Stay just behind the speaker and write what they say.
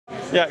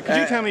Yeah, could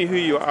you tell me who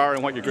you are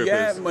and what your group is?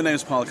 Yeah, my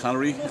name's Paul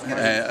Callery,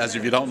 as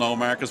if you don't know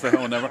Marcus, but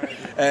whatever.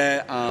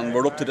 And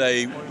we're up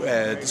today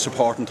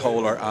supporting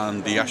Toller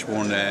and the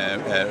Ashbourne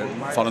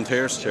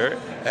Volunteers. Sure.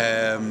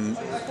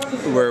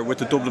 We're with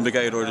the Dublin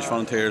Brigade Irish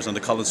Volunteers and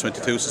the Collins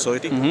 22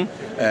 Society.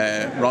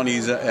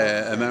 Ronnie's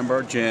a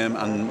member, Jim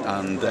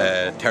and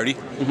Terry.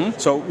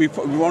 So we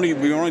were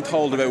only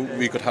told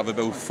we could have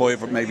about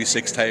 5 or maybe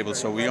 6 tables,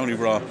 so we only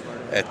brought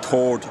a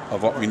third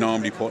of what we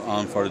normally put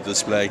on for the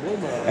display.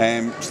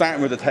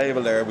 Starting with the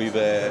table there, we've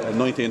a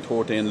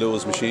 1913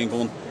 Lewis machine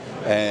gun.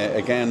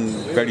 Again,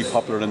 very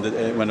popular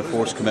when it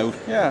first came out.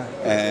 Yeah.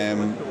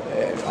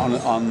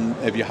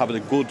 If you have a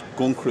good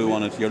gun crew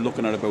on it, you're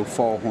looking at about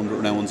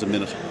 400 rounds a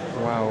minute.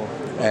 Wow.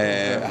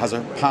 It has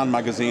a pan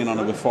magazine on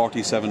it with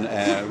 47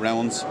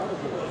 rounds.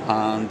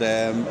 And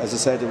as I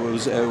said, it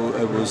was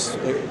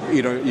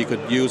either you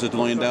could use it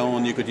lying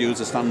down, you could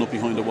use it standing up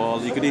behind the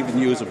wall, you could even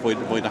use it by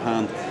the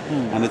hand,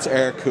 and it's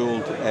air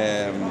cooled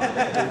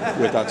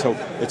with that. So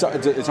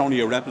it's only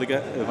a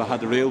replica. If I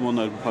had the real one,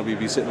 I'd probably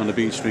be sitting on the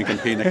beach drinking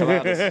pina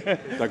coladas.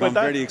 They're gone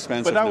very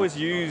expensive. But that now. Was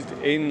used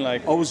in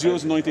like. Oh, it was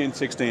used in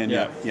 1916.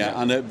 Yeah.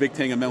 And the big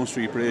thing at Mount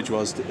Street Bridge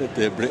was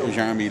the British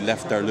Army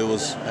left their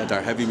Lewis,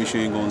 their heavy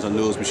machine guns and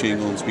Lewis machine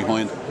guns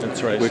behind.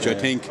 That's right. Which I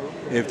think,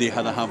 if they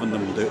had having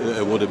them,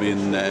 it would have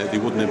been. They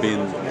wouldn't have been.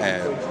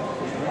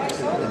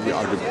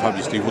 Or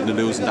they wouldn't have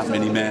losing that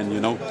many men, you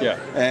know. Yeah.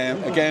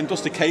 Again,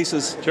 just the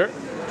cases. Sure.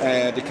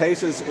 The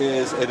cases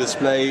is a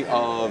display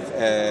of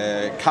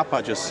cap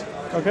badges.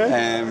 Okay.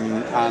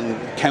 And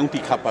county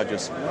cap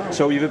badges.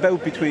 So you've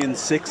about between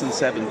 6 and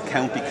 7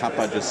 county cap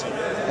badges.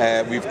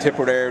 We've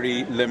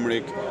Tipperary,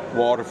 Limerick,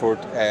 Waterford,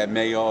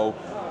 Mayo,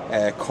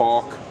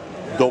 Cork,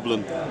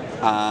 Dublin,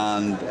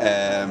 and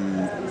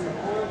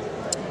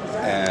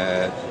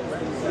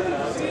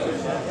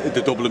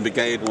the Dublin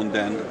Brigade one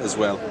then as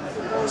well.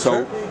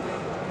 So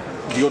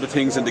the other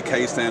things in the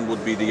case then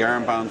would be the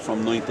armband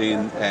from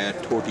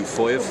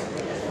 1935.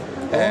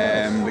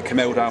 It came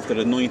out after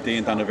the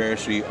 19th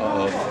anniversary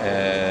of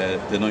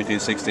the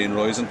 1916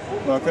 Rising.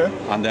 Okay.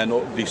 And then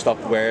they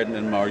stopped wearing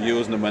them or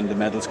using them when the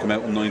medals came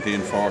out in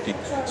 1940.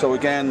 So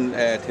again,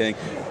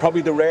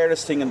 probably the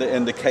rarest thing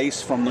in the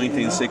case from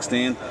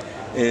 1916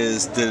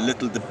 is the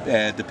little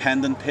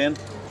dependent pin,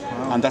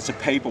 and that's a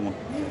paper one.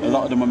 A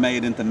lot of them are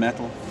made into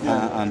metal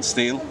and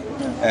steel,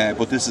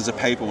 but this is a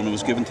paper one. It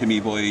was given to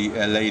me by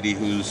a lady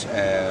whose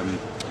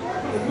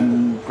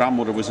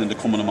grandmother was in the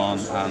Coming on,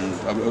 and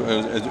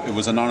it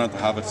was an honour to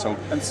have it. So.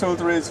 And sold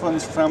to raise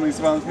funds for families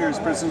of volunteers,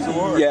 prisoners of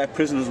war? Yeah,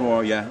 prisoners of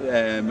war, yeah.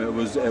 It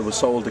was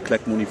sold to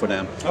collect money for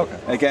them. Okay.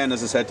 Again,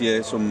 as I said to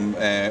you, some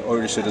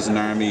Irish Citizen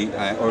Army,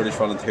 Irish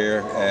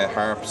Volunteer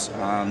harps,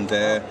 and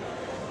a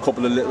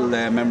couple of little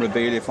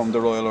memorabilia from the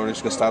Royal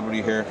Irish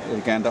Constabulary here.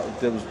 Again,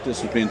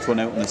 this was being thrown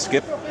out in a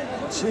skip.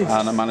 Jeez.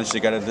 And I managed to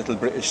get a little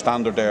British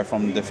standard there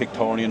from the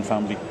Victorian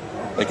family,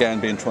 again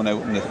being thrown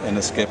out in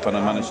a skip, and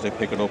I managed to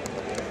pick it up.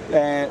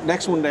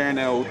 Next one there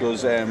now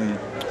was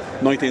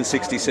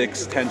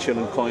 1966 10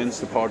 shilling coins,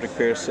 the Padraig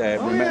Pearse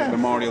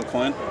memorial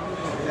coin.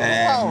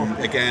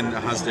 Again,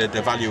 it has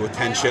the value of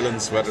 10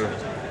 shillings. Whether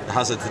it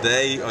has it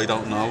today, I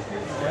don't know.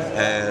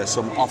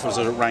 Some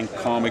officer rank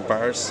comic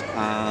bars,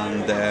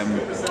 and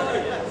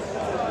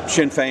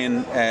Sinn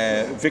Féin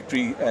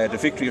victory, the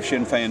Victory of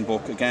Sinn Féin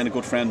book. Again, a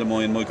good friend of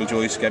mine, Michael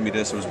Joyce, gave me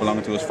this. It was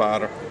belonging to his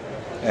father,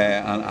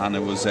 and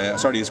it was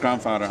his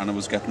grandfather, and it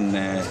was getting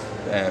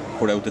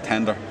put out the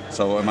tender,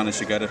 so I managed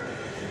to get it.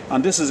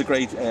 And this is a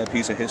great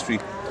piece of history.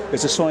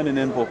 It's a signing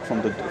in book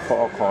from the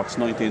Four Courts,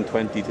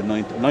 1919 to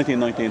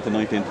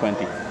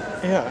 1920.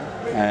 Yeah.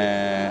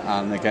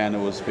 And again, it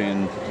was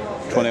being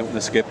thrown out in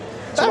a skip.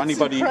 So That's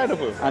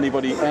incredible.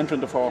 Anybody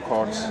entering the Four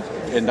Courts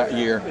in that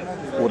year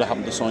would have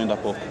happened to sign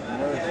that book.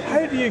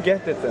 How do you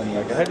get it then?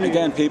 Like, how do you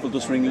Again, people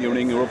just ring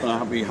you up,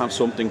 and we have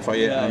something for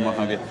you, and what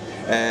have you.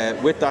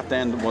 With that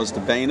then was the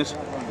bayonet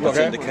that's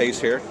in the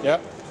case here,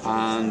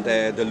 and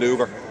the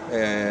Luger.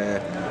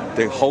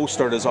 The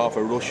holster is off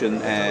a Russian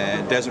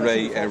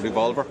Desiree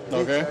revolver.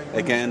 Okay.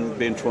 Again,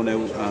 being thrown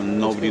out, and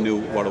nobody knew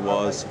what it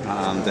was,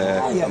 and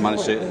I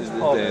managed to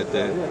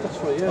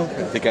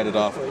get it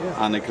off.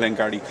 And a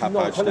Glengarry cap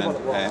badge then,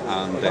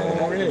 and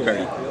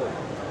Berry.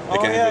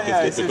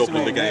 Again, with the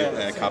Dublin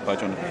Brigade cap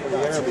badge on it.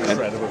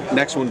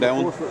 Next one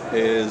down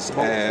is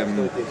a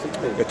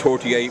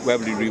 38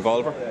 Webley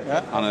revolver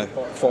and a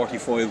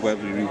 45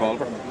 Webley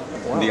revolver.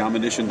 And the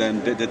ammunition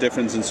then, the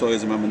difference in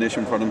size of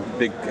ammunition for them,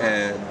 big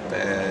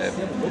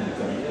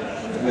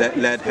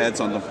lead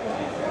heads on them.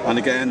 And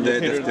again,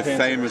 the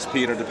famous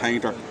Peter the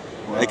Painter.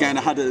 Again,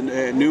 I had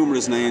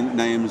numerous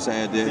names.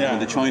 When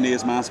the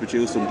Chinese mass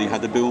produced them, they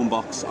had the boom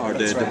box or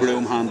the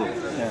broom handle.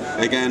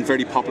 Again,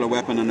 very popular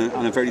weapon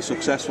and a very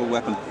successful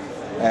weapon.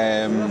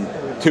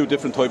 2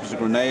 different types of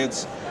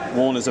grenades.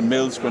 One is a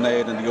Mills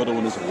grenade and the other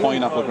one is a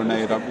pineapple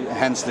grenade,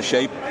 hence the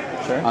shape.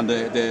 Sure. And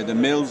the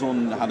Mills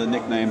one had a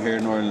nickname here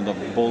in Ireland of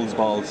Bull's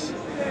Balls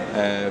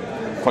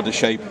for the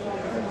shape.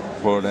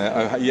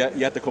 But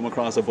yet to come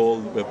across a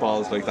bull with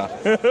balls like that.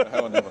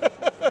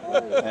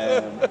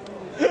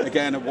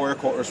 again, at war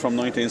quarters from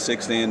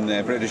 1916,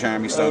 British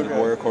Army started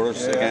war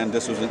quarters. Yeah. Again,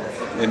 this was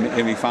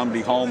in my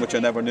family home, which I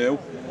never knew.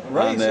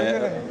 Right.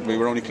 And we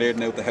were only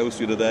clearing out the house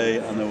the other day,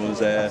 and it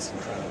was I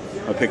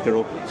picked her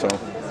up. So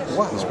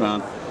it was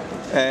grand.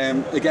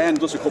 Again,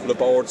 just a couple of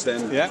boards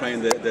then,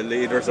 trained the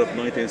leaders of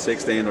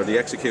 1916 or the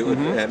executed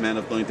men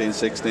of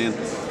 1916,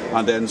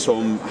 and then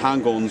some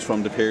handguns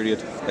from the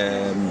period,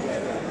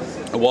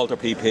 a Walter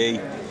PP,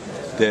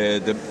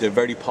 the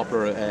very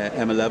popular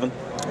M11,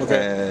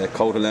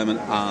 Coat 11,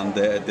 and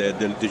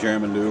the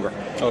German Luger.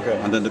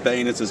 Okay. And then the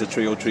bayonets is a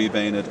 303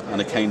 bayonet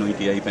and a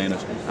K98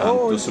 bayonet.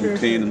 And there's some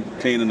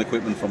cleaning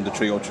equipment from the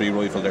 303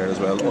 rifle there as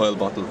well, oil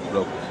bottle.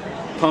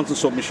 Thompson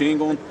submachine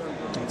gun.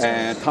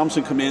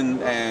 Thompson come in,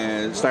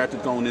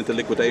 started going into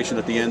liquidation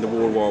at the end of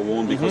World War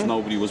I because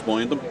nobody was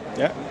buying them.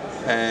 Yeah.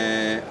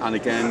 And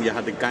again, you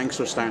had the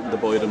gangsters starting to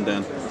buy them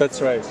then. That's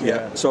right.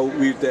 Yeah. So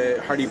we've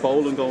the Harry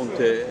Boland going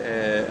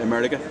to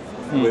America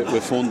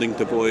with funding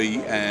to buy.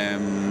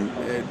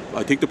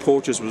 I think the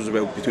purchase was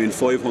about between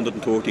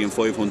 530 and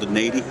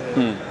 580.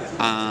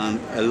 And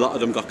a lot of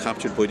them got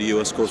captured by the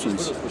US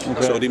Customs.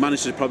 Okay. So they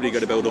managed to probably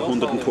get about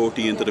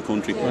 130 into the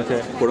country.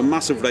 Okay. But a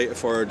massive rate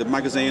for the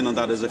magazine on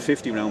that is a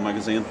 50-round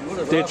magazine.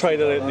 They tried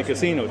that out in the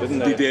casino, didn't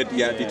they? They did,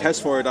 yeah. They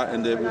test fired that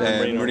in the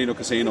Marino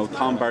Casino.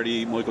 Tom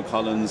Barry, Michael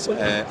Collins,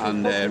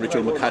 and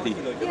Richard McCarthy,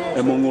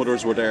 among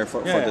others, were there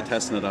for the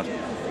testing of that.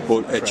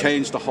 But it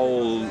changed the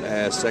whole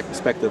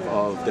perspective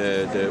of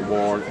the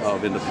War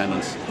of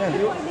Independence.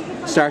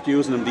 Start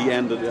using them the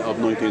end of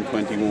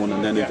 1921,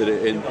 and then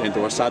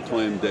into our sad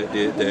time,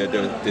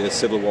 the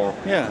Civil War.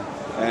 Yeah.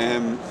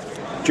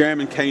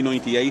 German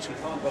K98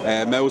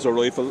 Mauser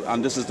rifle,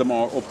 and this is the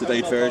more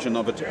up-to-date version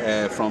of it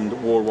from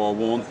World War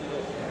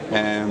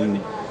I.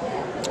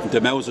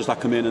 The Mausers that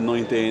come in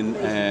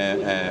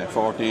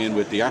 1914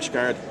 with the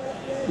Ashguard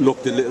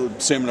looked a little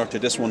similar to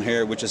this one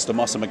here, which is the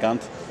Mossa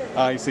Magant.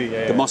 I see,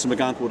 yeah. The Mossa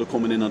Magant would have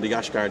come in on the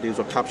Ashguard. These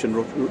were captured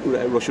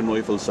Russian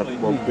rifles that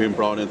were being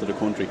brought into the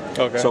country.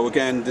 Okay. So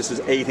again, this is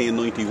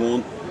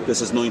 1891,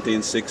 this is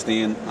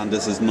 1916, and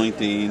this is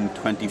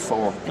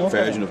 1924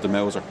 version of the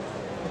Mauser.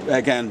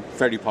 Again,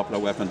 very popular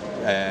weapon.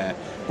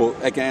 But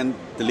again,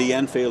 the Lee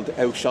Enfield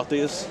outshot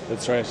these.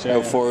 That's right. Yeah,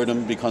 outfired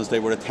them because they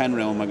were a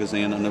 10-round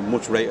magazine and a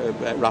much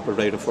rapid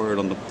rate of fire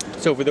on them.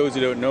 So for those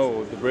who don't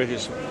know, the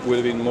British would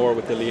have been more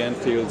with the Lee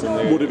Enfields,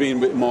 and would have been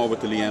more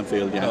with the Lee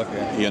Enfield, yeah.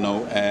 Okay. You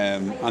know,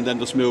 and then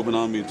just moving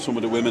on with some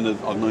of the women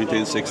of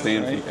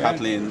 1916, right,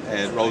 Kathleen,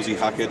 Rosie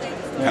Hackett,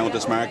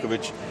 Countess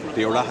Markovich,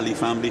 the O'Rahilly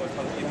family.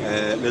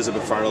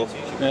 Elizabeth Farrell,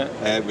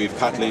 we've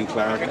Kathleen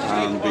Clark,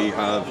 and we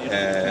have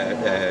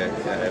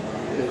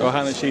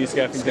Hannah Shees,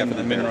 Skeffington,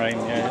 and Min Ryan.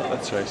 Yeah,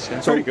 that's right.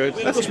 Yeah. So very good.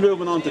 Let's just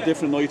moving on to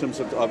different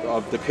items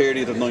of the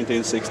period of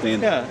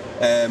 1916. Yeah.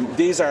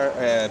 These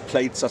are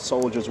plates that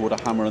soldiers would have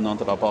hammering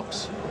onto their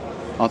box,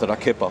 onto their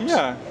kit box.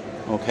 Yeah.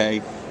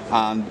 Okay.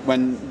 And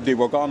when they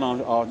were gone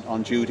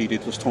on duty, they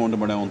just turned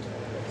them around.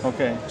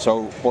 Okay.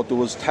 So, but there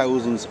was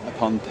thousands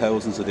upon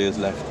thousands of days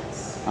left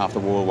after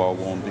World War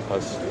I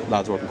because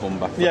lads weren't coming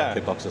back for the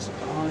kit boxes.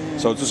 Oh, yeah.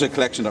 So it's just a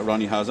collection that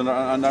Ronnie has, and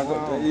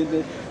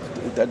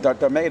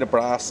they're made of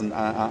brass and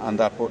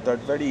that, but they're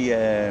very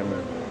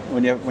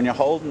when you're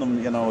holding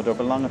them, you know, they're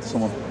belonging to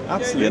someone.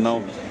 Absolutely. You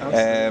know,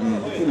 a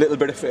little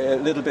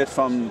bit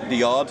from the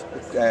yard,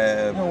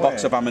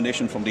 box of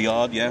ammunition from the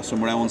yard. Yeah,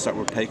 some rounds that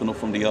were taken up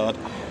from the yard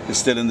is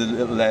still in the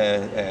little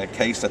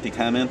case that they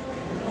came in.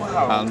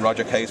 Wow. And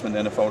Roger Casement,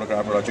 then a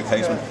photograph of Roger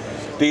Casement.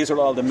 Yeah. These are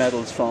all the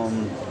medals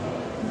from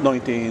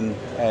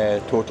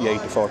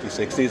 1938 to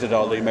 46. These are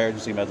all the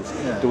emergency medals.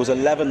 Yeah. There was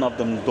 11 of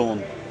them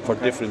done for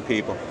different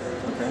people.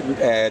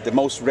 Okay. The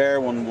most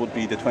rare one would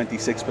be the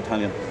 26th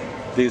Battalion.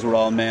 These were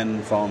all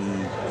men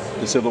from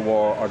the Civil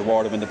War or the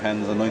War of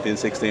Independence in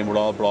 1916. Were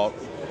all brought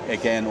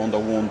again under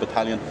one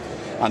battalion.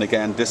 And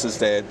again, this is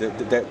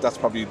that's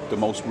probably the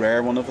most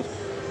rare one of it.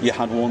 You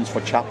had ones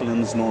for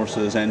chaplains,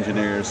 nurses,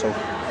 engineers. So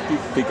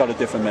they got a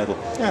different medal.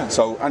 Yeah.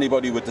 So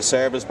anybody with the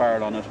service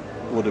bar on it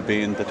would have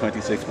been the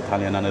 26th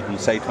Battalion, and it will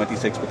say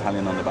 26th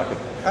Battalion on the back of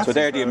it. So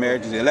they're the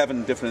emergency,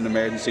 11 different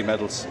emergency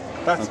medals.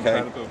 That's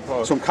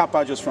incredible. Some cap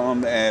badges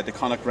from the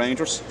Connacht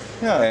Rangers.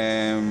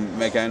 Yeah.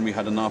 Again, we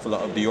had an awful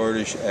lot of the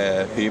Irish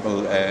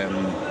people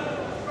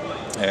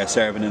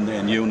serving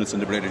in units in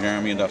the British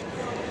Army and that.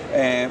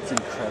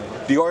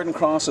 The Orden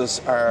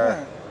Crosses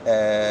are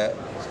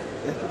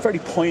very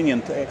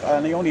poignant,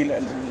 and I only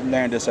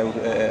learned this out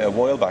a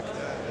while back.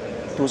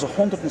 There was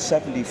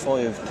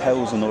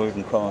 175,000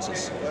 Orden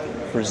Crosses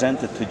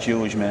presented to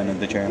Jewish men in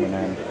the German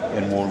army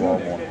in World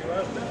War I.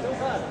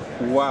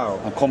 Wow!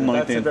 And come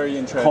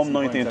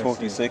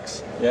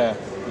 1936,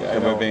 they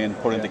were being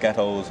put into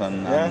ghettos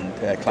and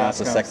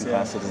classes, second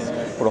classes.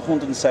 But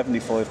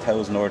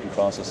 175,000 Orden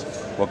Crosses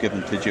were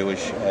given to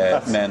Jewish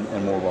men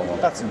in World War I.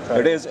 That's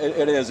incredible.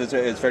 It is.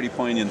 It's very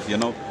poignant, you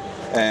know.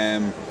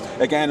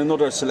 Again,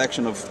 another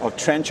selection of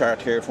trench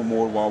art here from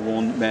World War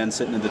One. Men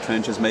sitting in the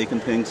trenches making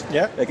things.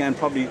 Yeah. Again,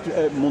 probably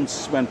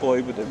months went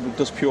by with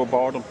just pure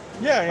boredom.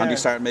 Yeah, yeah. And they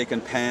started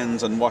making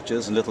pens and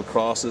watches and little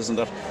crosses and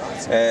that.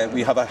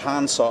 We have a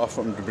handsaw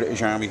from the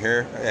British Army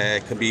here.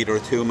 It can be either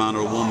a 2-man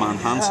or a 1-man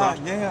handsaw.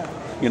 Yeah.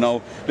 You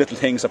know, little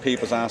things that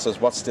people ask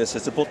us, what's this?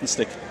 It's a button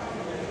stick.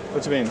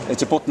 What do you mean?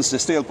 It's a button stick,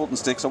 steel button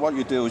stick. So what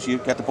you do is you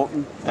get the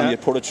button and you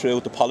put it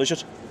through to polish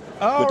it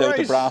without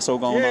the brasso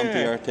going onto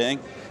your thing.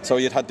 So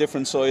you'd had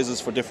different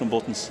sizes for different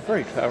buttons.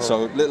 Very clever.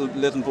 So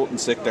little button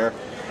stick there.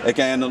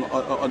 Again,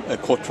 a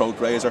cutthroat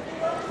razor.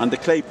 And the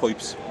clay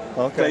pipes.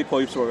 Okay. Clay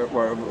pipes were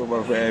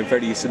a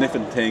very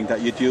significant thing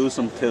that you'd use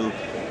them till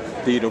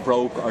they either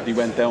broke or they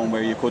went down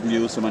where you couldn't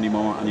use them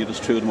anymore and you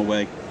just threw them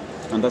away.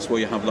 And that's why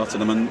you have lots of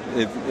them. And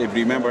if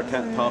you remember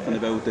talking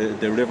about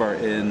the river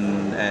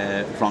in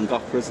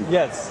Clonglock prison.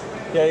 Yes.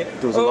 Yeah.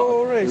 There was a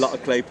lot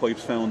of clay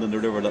pipes found in the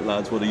river that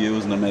lads would have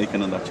used in the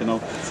making and that, you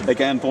know.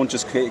 Again,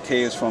 bunches of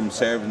keys from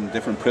serving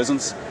different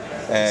prisons.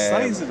 The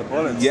size of the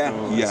bullets,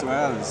 as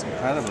well, is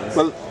incredible.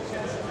 Well,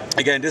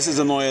 again, this is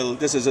an oil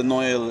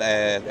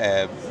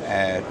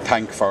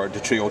tank for the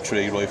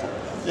 303 rifle.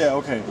 Yeah,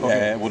 okay.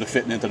 Would have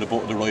fitted into the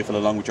butt of the rifle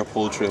along with your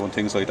pull through and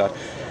things like that.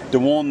 The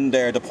one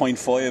there, the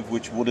 .5,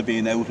 which would have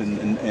been out in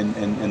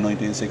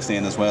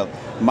 1916 as well,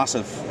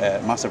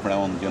 massive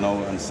round, you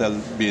know, and still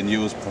being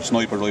used for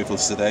sniper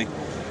rifles today.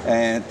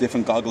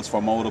 Different goggles for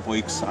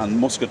motorbikes and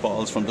musket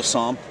balls from the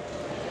Somme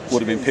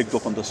would have been picked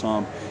up on the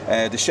Somme.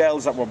 The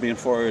shells that were being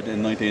fired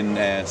in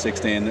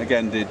 1916,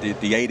 again, the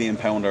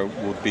 18-pounder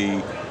would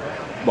be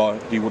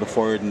what they would have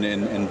fired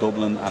in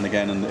Dublin and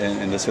again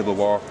in the Civil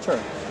War. Sure.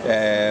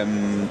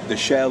 The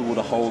shell would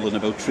have held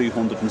about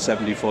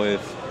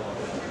 375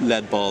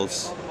 lead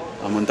balls,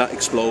 and when that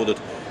exploded,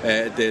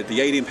 the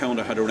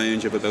 18-pounder had a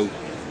range of about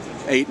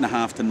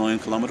 8.5 to 9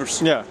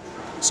 kilometres. Yeah.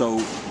 So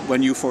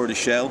when you fire the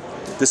shell,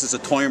 this is a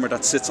timer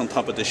that sits on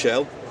top of the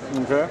shell.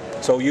 Okay.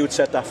 So you'd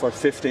set that for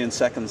 15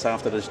 seconds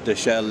after the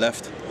shell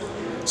left.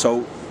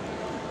 So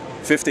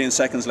 15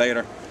 seconds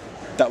later,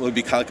 that will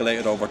be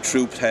calculated over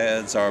troop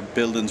heads or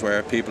buildings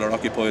where people are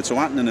occupied. So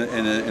anything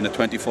in a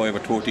 25 or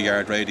 30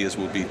 yard radius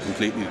would be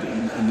completely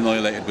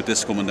annihilated with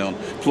this coming down,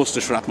 plus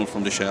the shrapnel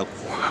from the shell.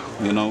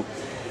 You know,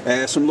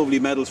 some lovely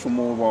medals from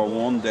World War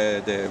One.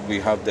 We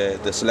have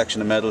the selection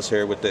of medals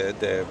here with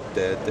the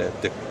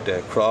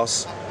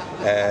cross.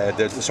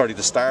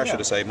 The star, should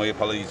I say? My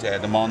apologies.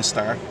 The Mons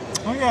Star.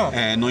 Oh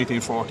yeah.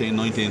 1914,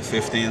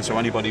 1915. So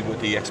anybody with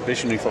the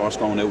expeditionary force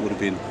going out would have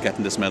been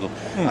getting this medal.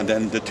 And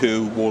then the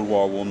 2 World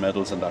War One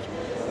medals and that.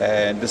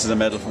 This is a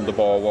medal from the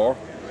Boer War.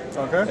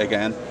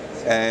 Okay.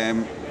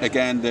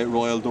 Again, the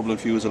Royal Dublin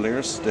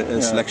Fusiliers,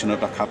 the selection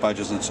of their cap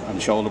badges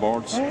and shoulder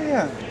boards. Oh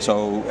yeah.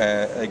 So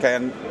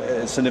again,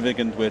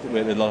 significant with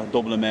a lot of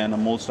Dublin men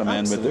and Munster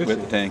men with the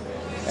thing.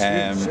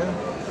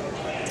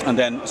 And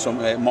then some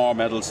more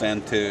medals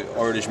then to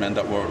Irishmen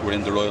that were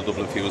in the Royal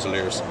Dublin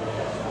Fusiliers.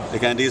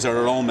 Again, these are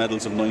our own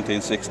medals of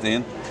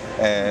 1916.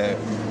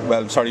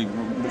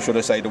 Should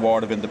I say the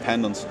War of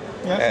Independence.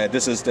 Yeah.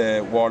 This is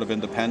the War of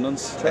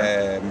Independence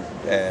with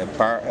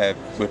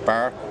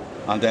Bar,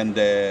 and then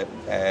the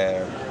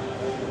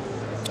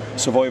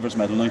Survivors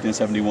Medal,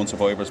 1971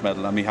 Survivors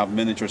Medal, and we have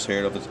miniatures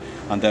here of it,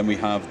 and then we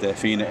have the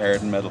Fianna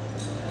Ardern Medal.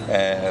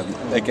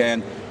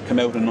 Again, came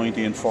out in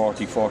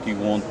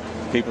 1940-41.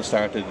 People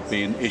started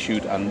being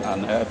issued and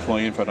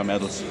applying for their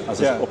medals.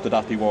 Up to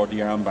that they wore the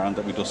armband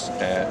that we just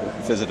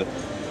visited.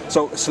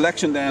 So a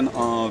selection then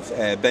of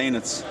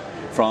bayonets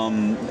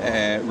from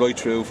right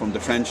through from the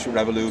French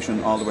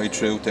Revolution all the way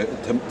through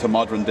to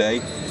modern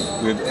day.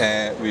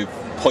 We've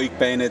pike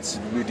bayonets,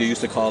 they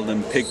used to call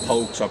them pig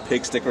pokes or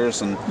pig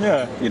stickers, and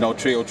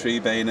 303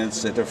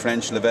 bayonets, the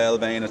French Lavelle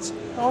bayonets,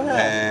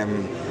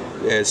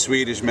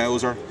 Swedish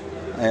Mauser.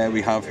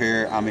 We have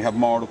here, and we have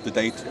more up to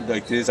date.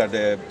 Like these are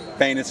the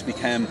bayonets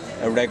became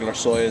a regular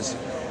size.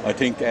 I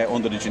think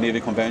under the Geneva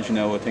Convention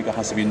now, I think it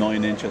has to be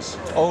 9 inches.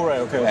 Oh right,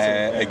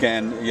 okay.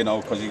 Again,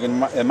 because you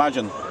can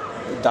imagine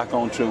that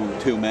going through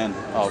 2 men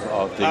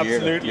of the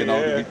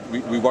year.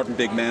 We weren't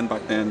big men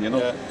back then,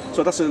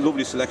 So that's a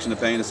lovely selection of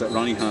bayonets that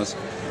Ronnie has.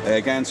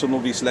 Again, some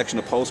lovely selection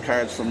of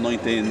postcards from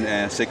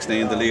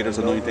 1916, the leaders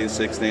of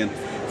 1916.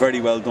 Very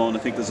well done. I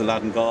think there's a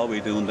lad in Galway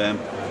doing them.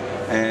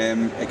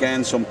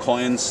 Again, some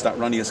coins that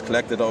Ronnie has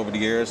collected over the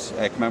years,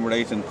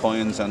 commemorating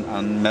coins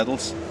and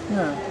medals.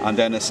 And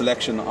then a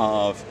selection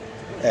of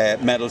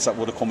medals that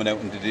would have come out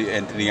into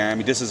the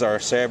army. This is our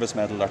service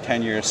medal, our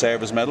 10-year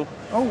service medal.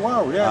 Oh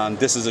wow, yeah. And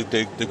this is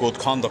the good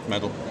conduct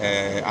medal.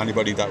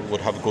 Anybody that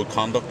would have a good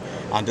conduct.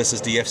 And this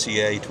is the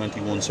FCA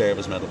 21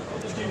 service medal.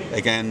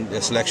 Again,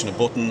 a selection of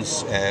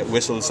buttons,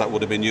 whistles that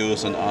would have been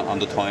used on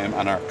the time,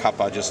 and our cap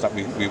badges that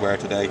we wear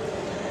today.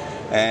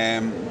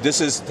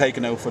 This is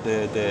taken out for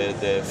the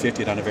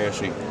 50th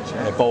anniversary.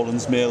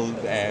 Boland's Mill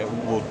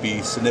would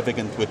be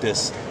significant with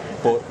this,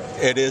 but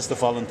it is the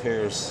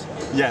Volunteers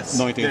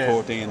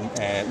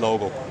 1914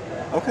 logo.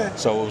 Okay.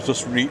 So it was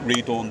just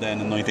redone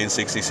then in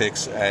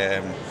 1966.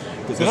 The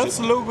So that's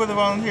the logo of the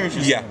Volunteers.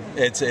 Yeah,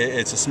 it's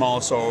a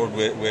small sword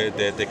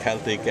with the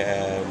Celtic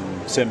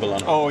symbol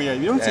on it. Oh yeah,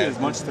 you don't see it as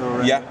much though.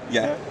 Right?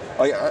 Yeah.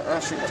 I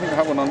actually think I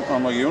have one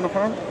on my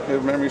uniform.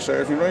 If memory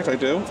serves me right, I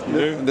do.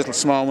 A little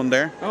small one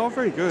there. Oh,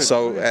 very good.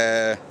 So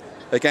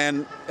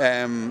again,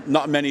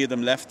 not many of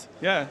them left.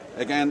 Yeah.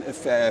 Again,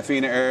 if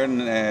Fianna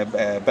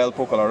Éireann belt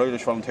buckle or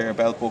Irish Volunteer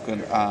belt buckle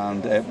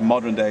and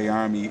modern day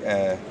army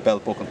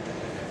belt buckle.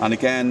 And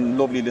again,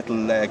 lovely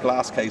little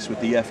glass case with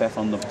the FF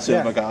on them,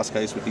 silver glass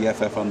case with the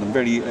FF on them,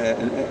 very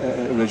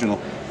original.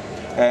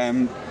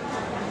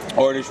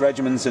 Irish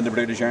regiments in the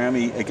British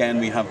Army, again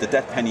we have the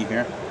death penny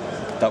here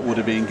that would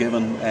have been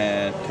given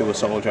to a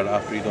soldier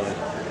after he died.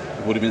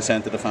 It would have been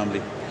sent to the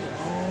family.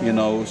 You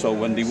know, so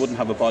when they wouldn't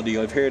have a body,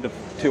 I've heard of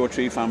 2 or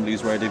 3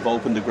 families where they've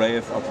opened the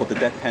grave or put the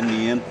death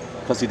penny in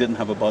because he didn't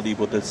have a body,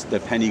 but the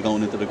penny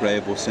going into the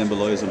grave will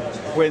symbolise him.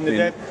 When the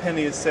death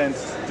penny is sent,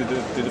 did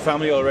the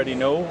family already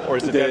know, or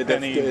is the death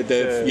penny?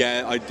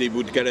 They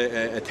would get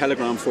a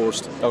telegram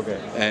first,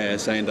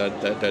 saying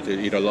that they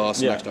either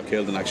lost in action or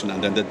killed in action,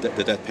 and then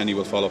the death penny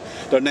will follow.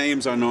 Their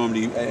names are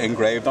normally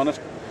engraved on it.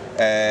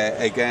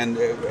 Again,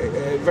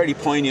 a very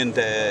poignant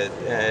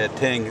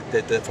thing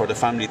for the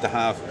family to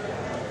have.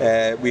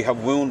 We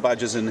have wound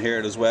badges in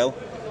here as well.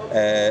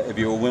 If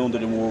you were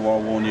wounded in World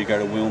War I, you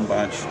get a wound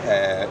badge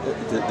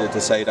to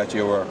say that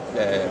you were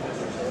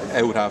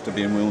out after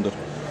being wounded.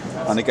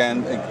 And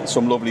again,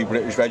 some lovely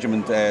British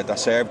regiment that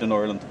served in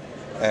Ireland.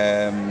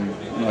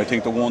 I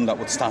think the one that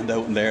would stand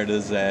out in there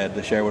is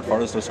the Sherwood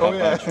Foresters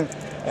badge.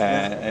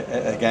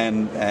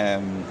 Again,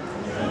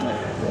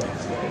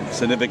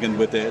 significant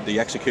with the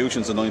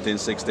executions in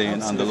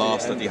 1916 and the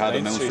loss that he had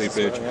in Mount Street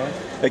Bridge.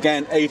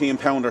 Again,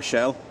 18-pounder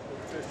shell.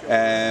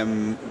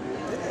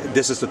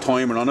 This is the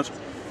timer on it.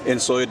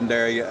 Inside in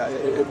there,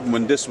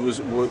 when this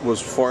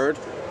was fired,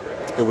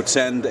 it would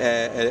send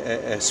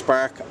a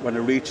spark when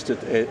it reached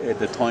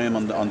the time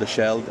on the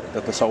shell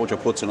that the soldier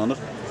puts it on it,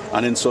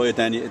 and inside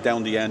then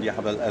down the end you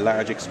have a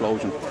large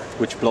explosion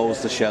which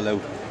blows the shell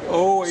out.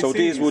 Oh, so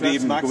these would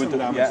even go into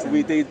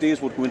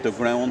these would go into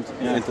ground,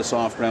 into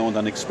soft ground,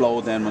 and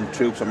explode then when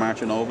troops are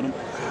marching over them,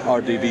 or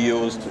they'd be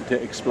used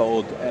to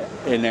explode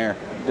in air.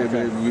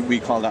 We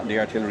call that in the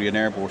artillery an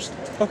airburst.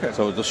 Okay.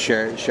 So it just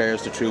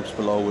shares the troops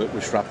below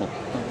with shrapnel.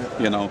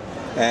 You know.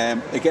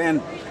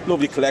 Again,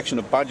 lovely collection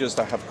of badges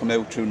that have come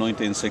out through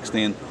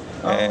 1916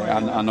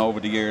 and over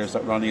the years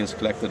that Ronnie has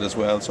collected as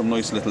well. Some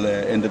nice little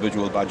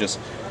individual badges.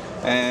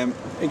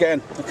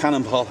 Again, a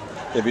cannonball.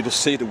 If you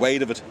just see the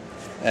weight of it,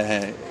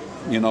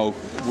 you know,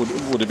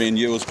 would have been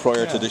used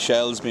prior to the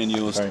shells being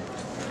used.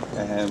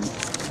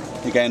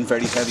 Again,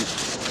 very heavy.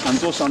 And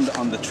just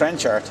on the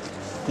trench art.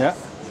 Yeah.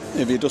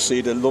 If you just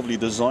see the lovely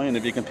design,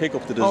 if you can pick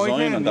up the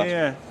design on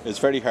that, it's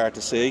very hard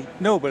to see.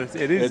 No, but it's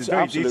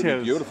very absolutely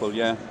detailed. Beautiful,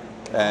 yeah.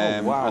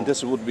 Wow. And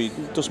this would be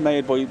just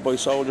made by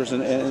soldiers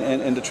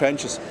in the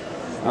trenches.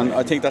 And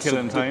I think that's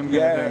killing time.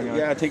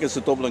 I think it's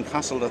the Dublin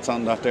Castle that's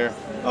on that there.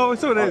 Oh,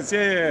 so it is.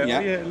 Yeah,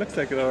 it looks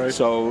like it, all right.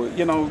 So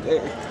you know,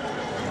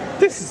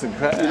 this is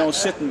incredible. You know,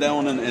 sitting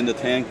down in the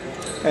thing,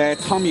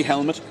 Tommy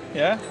helmet.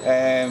 Yeah.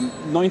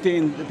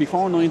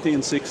 Before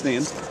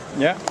 1916.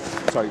 Yeah.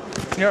 Sorry.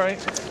 You're right.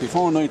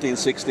 Before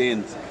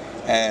 1916,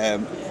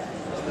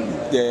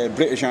 the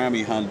British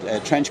Army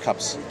had trench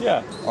caps,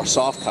 or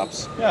soft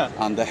caps,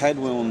 and the head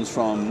wounds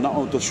from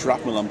not just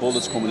shrapnel and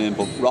bullets coming in,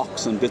 but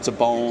rocks and bits of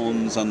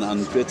bones and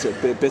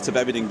bits of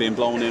everything being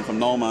blown in from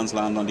no man's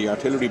land on the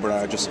artillery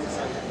barrages.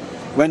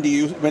 When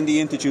they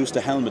introduced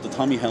the helmet, the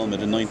Tommy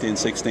helmet in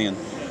 1916,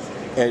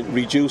 it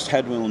reduced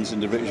head wounds in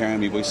the British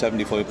Army by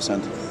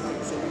 75%.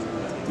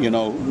 You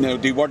know,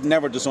 they were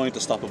never designed to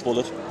stop a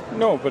bullet.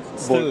 No, but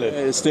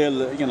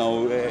still, you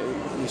know,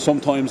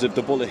 sometimes if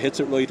the bullet hits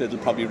it right, it'll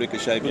probably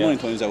ricochet. But 9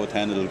 times out of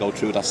 10, it'll go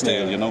through that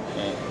steel. You know,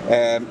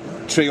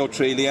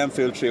 303, the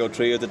Enfield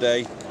 303 of the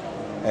day,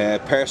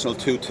 personal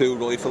 2.2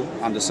 rifle,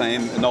 and the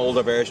same, an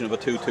older version of a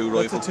 2.2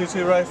 rifle. What's a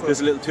 2.2 rifle?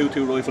 There's a little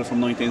 2.2 rifle from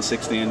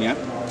 1916,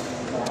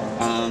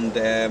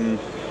 and.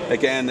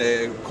 Again,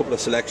 a couple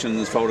of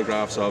selections,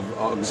 photographs of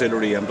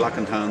auxiliary and black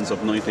and tans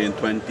of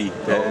 1920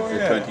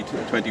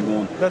 to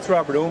 21. That's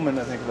Robert Oman,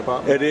 I think, at the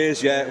bottom. It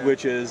is,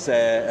 which is,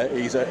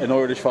 he's an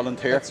Irish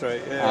volunteer. That's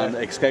right, and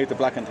escaped the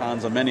black and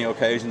tans on many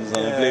occasions,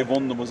 and I believe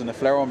one of them was in a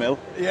flour mill.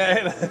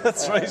 Yeah,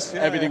 that's right.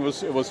 Everything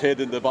was hid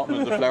in the bottom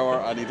of the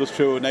flour, and he just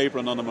threw an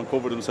apron on him and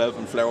covered himself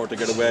in flour to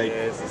get away.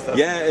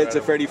 It's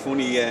a very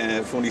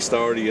funny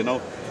story, you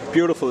know.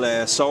 Beautiful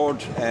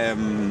sword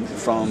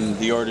from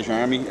the Irish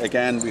Army.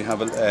 Again, we have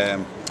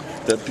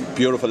the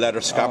beautiful leather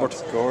scabbard.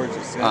 It's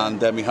gorgeous. And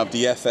then we have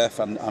the FF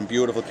and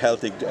beautiful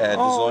Celtic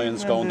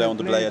designs going down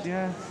the blade.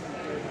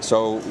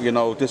 So you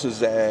know, this is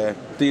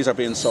these are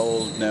being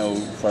sold now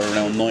for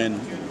around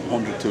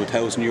 900 to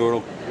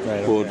 €1,000.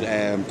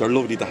 But they're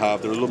lovely to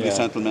have. They're a lovely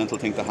sentimental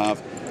thing to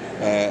have.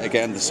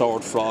 Again, the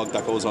sword frog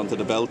that goes onto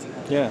the belt.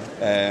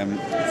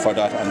 For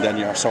that, and then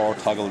your sword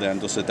toggle, then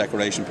just a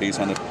decoration piece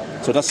on it.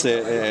 So that's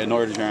an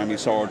Irish Army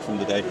sword from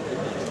the day.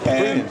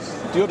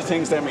 The other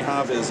things then we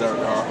have is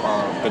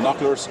our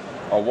binoculars.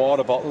 Our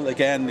water bottle,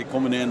 again,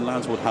 coming in,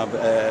 lads would have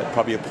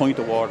probably a pint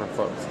of water,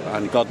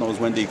 and God knows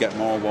when they get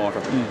more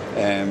water.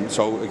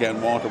 So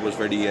again, water was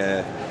very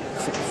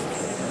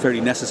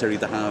necessary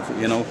to have,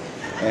 you know.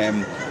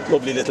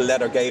 Lovely little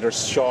leather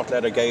gaiters, short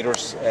leather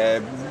gaiters,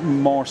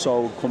 more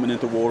so coming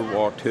into World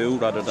War II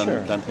rather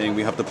than thing.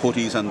 We have the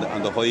putties and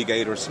the high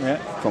gaiters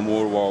from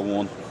World War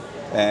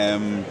I.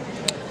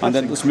 And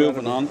then just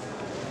moving on,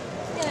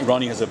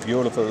 Ronnie has a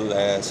beautiful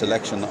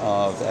selection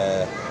of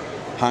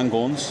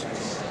handguns.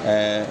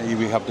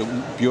 We have the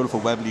beautiful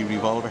Webley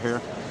revolver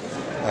here.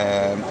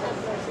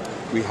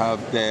 We have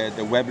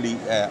the Webley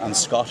and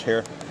Scott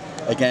here.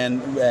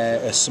 Again,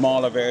 a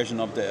smaller version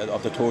of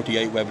the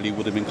 38 Webley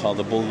would have been called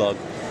the Bulldog,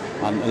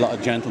 and a lot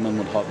of gentlemen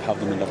would have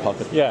them in their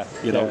pocket. Yeah,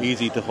 you know,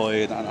 easy to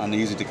hide and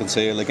easy to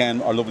conceal.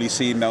 Again, our lovely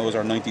C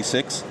Mauser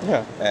 96.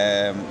 Yeah.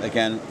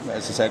 Again,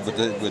 as I said,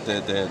 with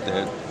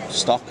the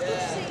stock.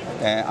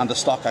 And the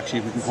stock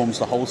actually becomes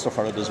the holster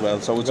for it as well.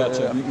 So it's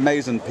an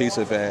amazing piece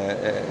of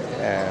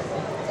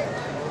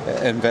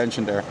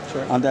invention there.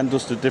 Sure. And then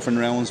just the different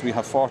rounds. We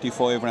have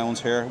 45 rounds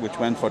here, which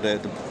went for the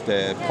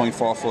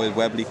 .45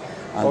 Webley.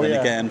 And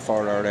again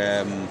for our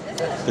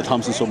the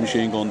Thompson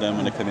submachine gun then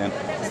when it came in,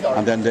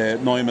 and then the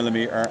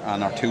 9mm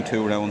and our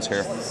 22 rounds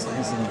here.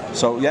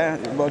 So yeah,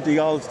 but they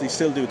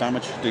still do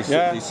damage. They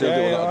still do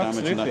a lot of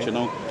damage in that, you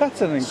know.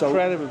 That's an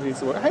incredible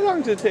piece of work. How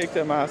long did it take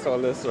to amass all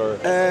this, or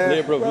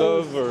labour of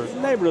love, or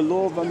labour of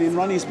love? I mean,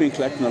 Ronnie's been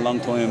collecting a long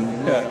time.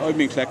 I've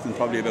been collecting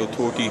probably about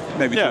 30,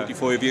 maybe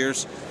 35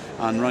 years.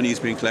 And Ronnie's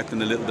been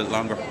collecting a little bit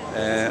longer.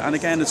 And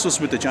again, it's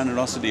just with the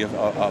generosity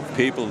of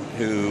people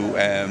who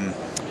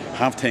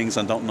have things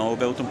and don't know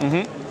about them,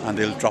 and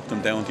they'll drop them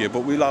down to you.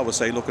 But we'll always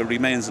say, look, it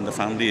remains in the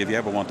family. If you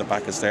ever want it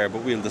back, it's there.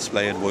 But we'll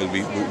display it while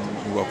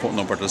we're putting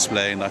up our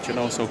display and that, you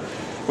know. So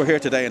we're here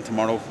today and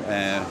tomorrow.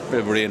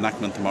 Bit of a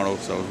reenactment tomorrow,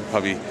 so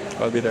probably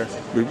I'll be there.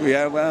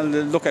 Yeah, well,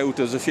 look out.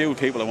 There's a few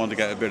people I want to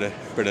get a bit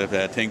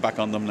of thing back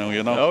on them now,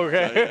 you know.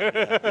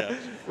 Okay. So,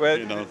 well,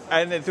 you know.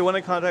 And if they want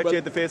to contact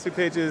you, the Facebook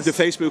page is? The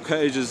Facebook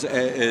page is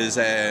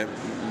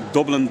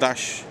Dublin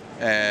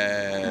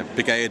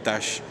Brigade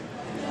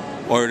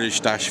Irish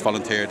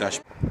Volunteer